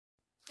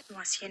You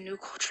want to see a new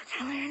culture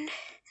I learned?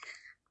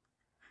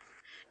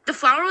 The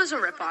flower was a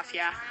ripoff,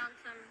 yeah.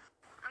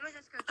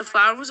 The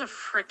flower was a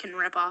freaking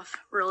ripoff.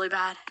 Really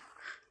bad.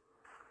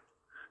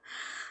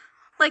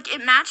 Like,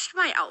 it matched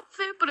my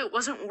outfit, but it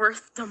wasn't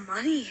worth the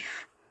money.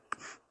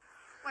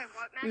 Wait,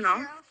 what matched your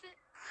outfit?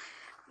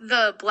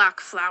 The black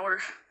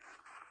flower.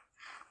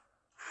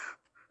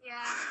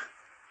 Yeah.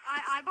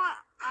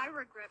 I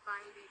regret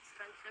buying the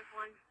expensive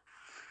one.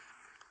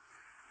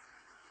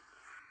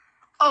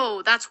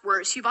 Oh, that's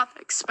worse. You bought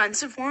the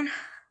expensive one?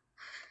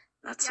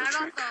 That's a trick.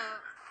 I bought the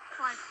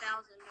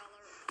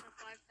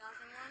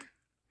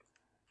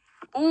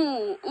 $5,000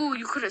 one. Ooh,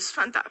 you could have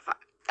spent that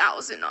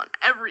 $5,000 on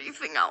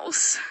everything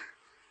else.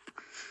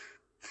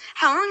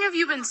 How long have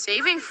you been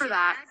saving for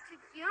that?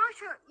 You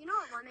know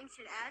what Lemming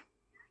should add?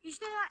 You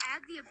should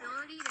add the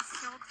ability to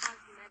sell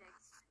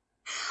cosmetics.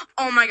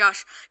 Oh my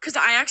gosh, because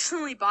I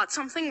accidentally bought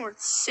something worth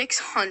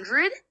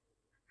 $600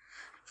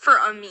 for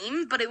a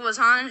meme, but it was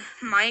on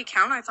my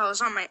account. I thought it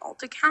was on my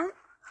alt account.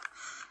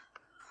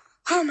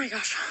 Oh my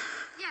gosh.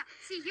 Yeah,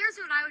 see, here's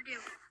what I would do.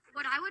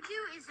 What I would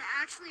do is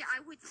actually I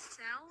would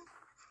sell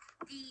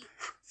the...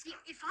 See,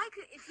 if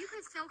you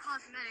could sell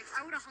cosmetics,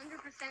 I would 100%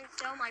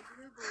 sell my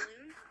blue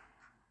balloon.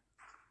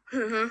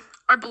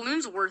 Are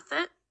balloons worth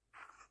it?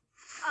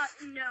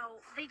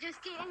 No. They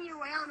just get in your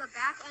way on the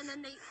back, and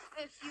then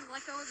if you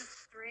let go of the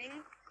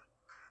string,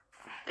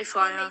 they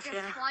fly off, they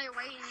just fly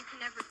away, and you can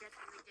never get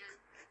them again.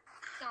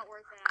 It's not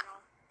worth it at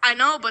all. I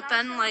know, but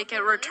then, like,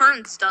 it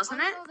returns, doesn't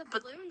it? The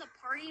balloon, the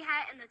party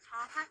hat, and the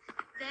top hat,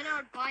 then I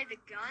would buy the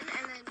gun,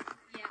 and then,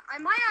 yeah. I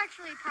might have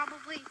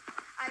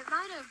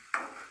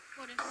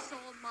would have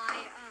sold my,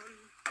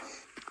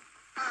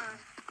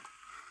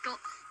 gold,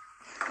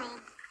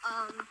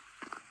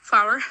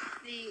 flower?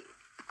 The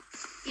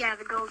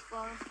gold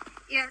flower.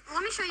 Yeah,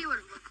 let me show you what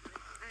it looks like.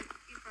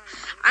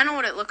 I know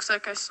what it looks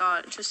like. I saw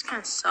it. It just kind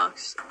of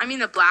sucks. I mean,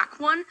 the black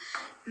one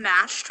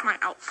matched my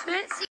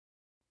outfit.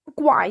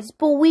 Guys,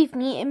 believe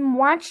me, it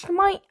matched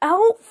my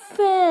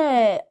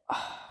outfit.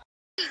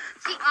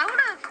 See, I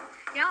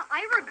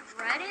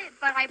regret it,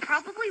 but I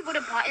probably would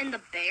have bought in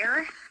the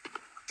bear.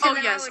 Oh,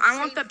 yes, I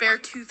want the bear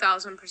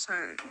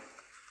 2,000%.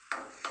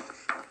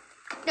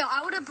 No,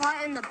 I would have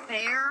bought in the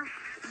bear,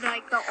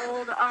 like the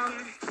old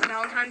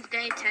Valentine's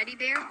Day teddy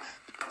bear.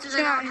 So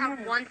then I would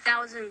have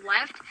 1,000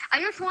 left. I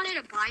just wanted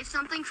to buy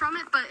something from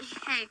it, but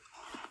hey,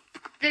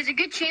 there's a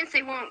good chance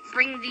they won't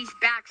bring these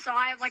back. So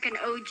I have like an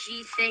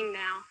OG thing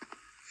now.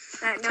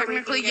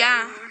 Technically,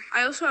 yeah. Anymore.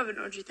 I also have an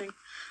OG thing.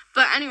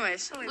 But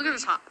anyways, look at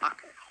this Hot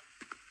Pocket.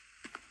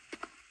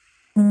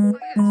 If you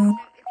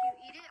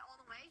eat it all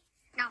the way,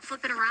 now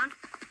flip it around.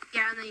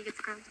 Yeah, and then you get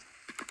the crumbs.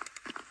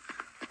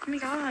 Oh my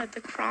god,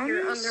 the crumbs?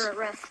 You're under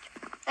arrest.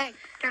 Hey,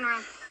 turn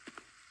around.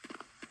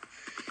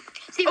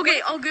 See,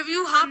 okay, I'll give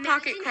you Hot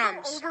Pocket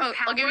crumbs.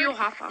 I'll give you a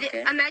Hot Pocket.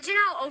 Imagine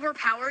how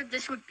overpowered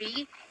this would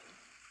be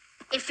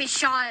if it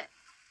shot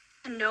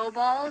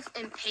snowballs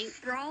and paint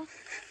brawl.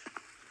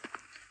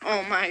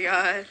 Oh my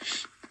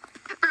gosh.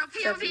 Bro,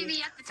 POV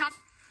me at the top.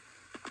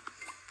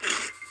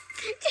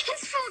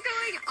 It's full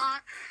going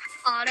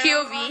auto.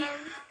 POV.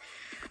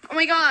 Oh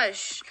my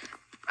gosh.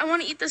 I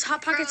want to eat this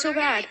Hot Pocket so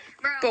bad.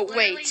 But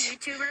wait.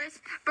 YouTubers.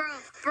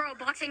 Bro,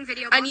 boxing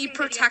video. I need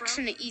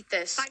protection to eat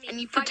this. I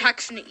need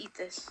protection to eat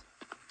this.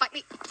 Fight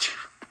me.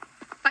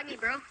 Fight me,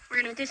 bro.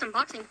 We're gonna do some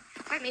boxing.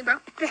 Fight me,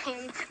 bro.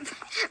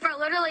 Bro,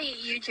 literally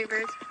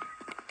YouTubers.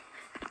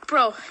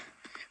 Bro,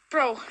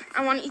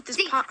 I want to eat this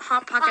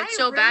Hot Pocket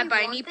so bad, but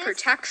I need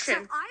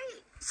protection.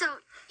 So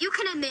you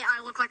can admit I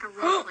look like a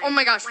role player. Oh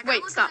my gosh, like,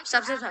 wait, stop.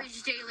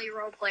 Average daily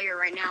role player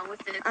right now with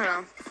the... I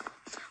know.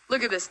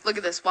 Look at this,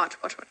 watch.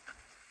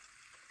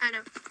 I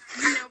know,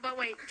 but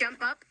wait,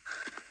 jump up.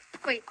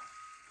 Wait.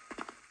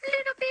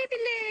 Little baby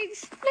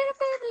legs.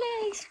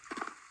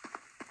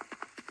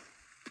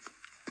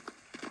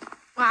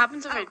 What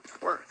happens if I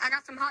twerk? I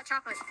got some hot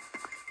chocolate.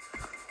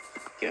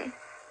 Good.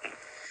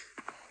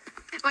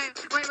 Wait,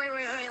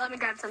 let me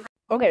grab some.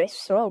 Okay,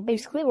 so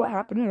basically what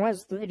happened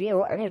was the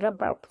video ended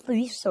about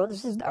police, so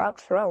this is the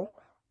outro.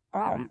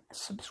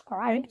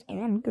 Subscribe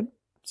and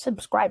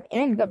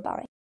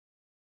goodbye.